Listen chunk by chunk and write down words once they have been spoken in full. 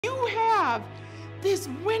have this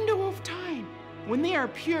window of time when they are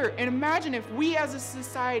pure. And imagine if we as a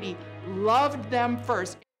society loved them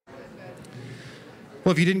first.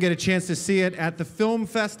 Well, if you didn't get a chance to see it at the film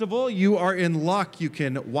festival, you are in luck. You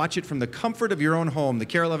can watch it from the comfort of your own home. The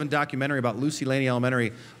KARE 11 documentary about Lucy Laney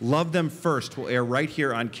Elementary, Love Them First, will air right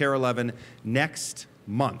here on KARE 11 next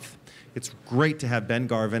month. It's great to have Ben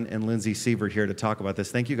Garvin and Lindsay Sievert here to talk about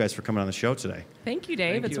this. Thank you guys for coming on the show today. Thank you,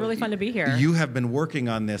 Dave. It's really fun to be here. You have been working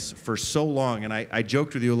on this for so long, and I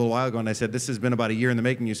joked with you a little while ago, and I said, this has been about a year in the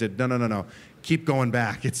making. You said, no, keep going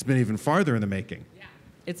back. It's been even farther in the making.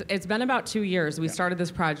 It's been about 2 years. We started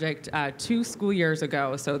this project 2 school years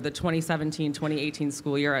ago, so the 2017-2018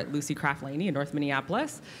 school year at Lucy Craft Laney in North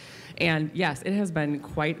Minneapolis. And yes, it has been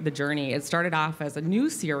quite the journey. It started off as a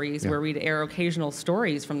news series where we'd air occasional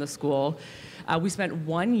stories from the school. We spent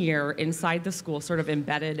 1 year inside the school, sort of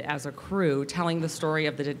embedded as a crew, telling the story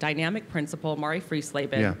of the dynamic principal, Mari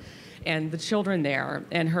Friesleben, and the children there,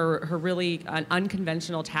 and her really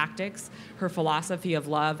unconventional tactics, her philosophy of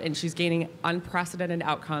love, and she's gaining unprecedented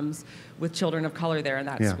outcomes with children of color there in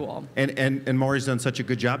that school. And Mari's done such a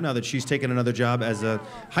good job now that she's taken another job as a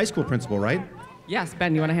high school principal, right? Yes,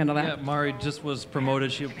 Ben, you want to handle that? Yeah, Mari just was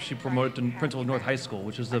promoted. She promoted to principal of North High School,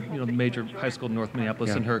 which is the major high school in North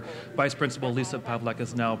Minneapolis, and her vice principal, Lisa Pavlak,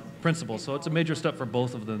 is now principal. So it's a major step for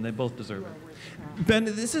both of them. They both deserve it. Ben,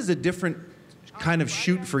 this is a different kind of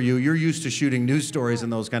shoot for you. You're used to shooting news stories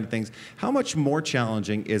and those kind of things. How much more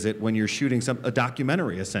challenging is it when you're shooting a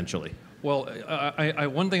documentary, essentially? Well,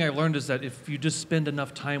 one thing I learned is that if you just spend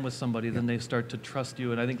enough time with somebody, then they start to trust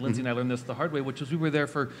you. And I think Lindsay and I learned this the hard way, which is we were there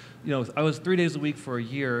for, I was 3 days a week for a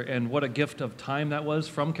year, and what a gift of time that was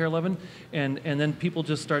from KARE 11. And then people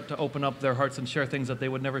just start to open up their hearts and share things that they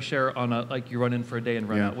would never share on like you run in for a day and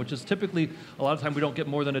run out, which is typically, a lot of time we don't get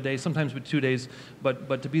more than a day, sometimes with 2 days.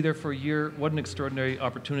 But to be there for a year, what an extraordinary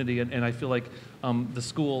opportunity. And I feel like the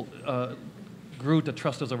school grew to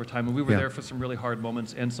trust us over time, and we were there for some really hard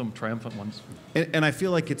moments and some triumphant ones. And I feel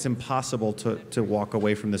like it's impossible to walk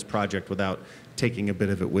away from this project without taking a bit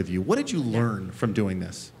of it with you. What did you learn from doing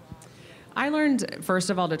this? I learned, first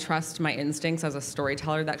of all, to trust my instincts as a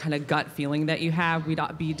storyteller, that kind of gut feeling that you have. We'd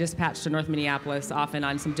be dispatched to North Minneapolis often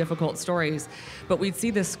on some difficult stories, but we'd see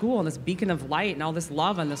this school and this beacon of light and all this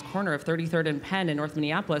love on this corner of 33rd and Penn in North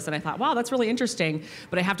Minneapolis, and I thought, wow, that's really interesting,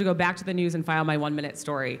 but I have to go back to the news and file my 1-minute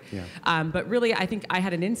story. But really, I think I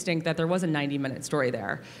had an instinct that there was a 90-minute story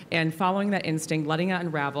there, and following that instinct, letting it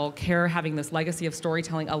unravel, KARE having this legacy of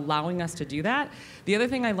storytelling, allowing us to do that. The other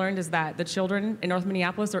thing I learned is that the children in North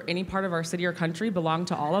Minneapolis or any part of our city or country belong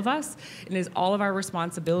to all of us, and it is all of our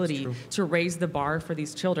responsibility to raise the bar for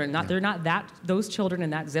these children. They're not those children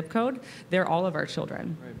in that zip code, they're all of our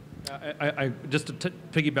children. I just to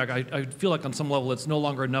piggyback, I feel like on some level it's no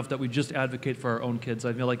longer enough that we just advocate for our own kids.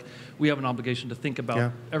 I feel like we have an obligation to think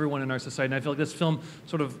about everyone in our society, and I feel like this film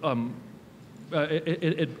sort of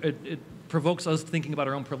it provokes us thinking about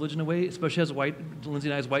our own privilege in a way, especially as Lindsay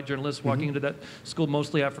and I as white journalists walking into that school,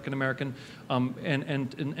 mostly African American,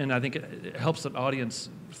 and I think it helps the audience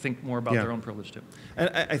think more about their own privilege too. And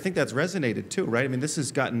I think that's resonated too, right? I mean, this has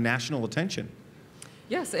gotten national attention.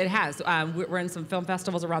 Yes, it has. We're in some film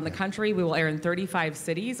festivals around the country. We will air in 35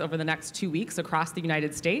 cities over the next 2 weeks across the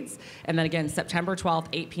United States. And then again, September 12th,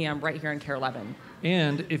 8 p.m. right here in KARE 11.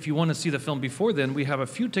 And if you want to see the film before then, we have a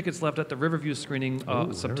few tickets left at the Riverview screening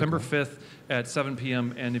September 5th at 7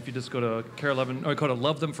 p.m. And if you just go to KARE 11 or go to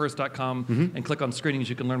lovethemfirst.com and click on screenings,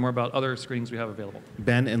 you can learn more about other screenings we have available.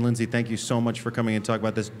 Ben and Lindsay, thank you so much for coming and talking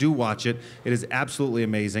about this. Do watch it. It is absolutely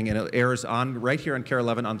amazing, and it airs right here on KARE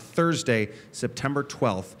 11 on Thursday, September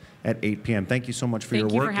 12th at 8 p.m. Thank you so much for your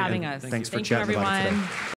work. Thank you for having us. Thanks for chatting about it today.